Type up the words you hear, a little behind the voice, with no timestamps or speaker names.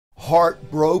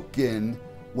heartbroken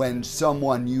when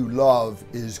someone you love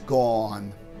is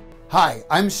gone. Hi,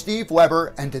 I'm Steve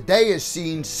Weber, and today is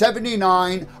scene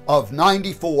 79 of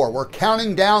 94. We're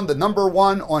counting down the number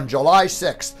one on July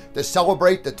 6th to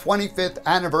celebrate the 25th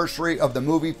anniversary of the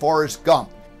movie Forrest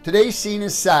Gump. Today's scene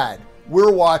is sad.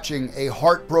 We're watching a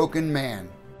heartbroken man.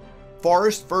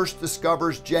 Forrest first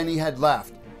discovers Jenny had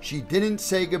left. She didn't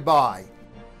say goodbye.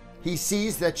 He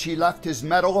sees that she left his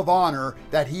Medal of Honor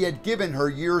that he had given her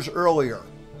years earlier.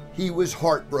 He was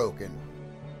heartbroken.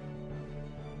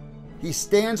 He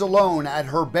stands alone at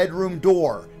her bedroom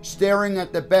door, staring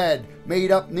at the bed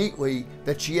made up neatly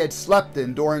that she had slept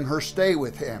in during her stay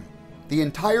with him. The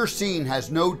entire scene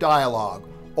has no dialogue.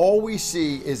 All we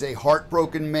see is a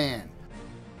heartbroken man.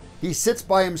 He sits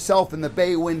by himself in the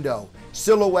bay window,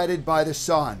 silhouetted by the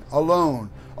sun, alone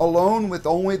with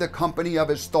only the company of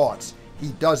his thoughts.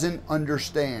 He doesn't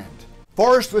understand.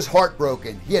 Forrest was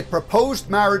heartbroken. He had proposed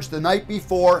marriage the night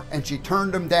before and she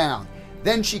turned him down.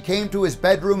 Then she came to his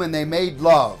bedroom and they made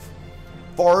love.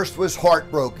 Forrest was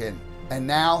heartbroken, and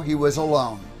now he was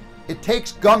alone. It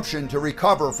takes gumption to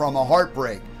recover from a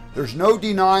heartbreak. There's no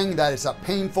denying that it's a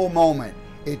painful moment.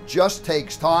 It just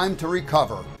takes time to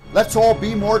recover. Let's all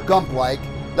be more Gump-like.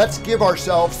 Let's give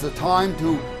ourselves the time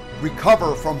to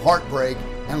recover from heartbreak,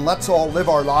 and let's all live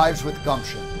our lives with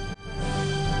gumption.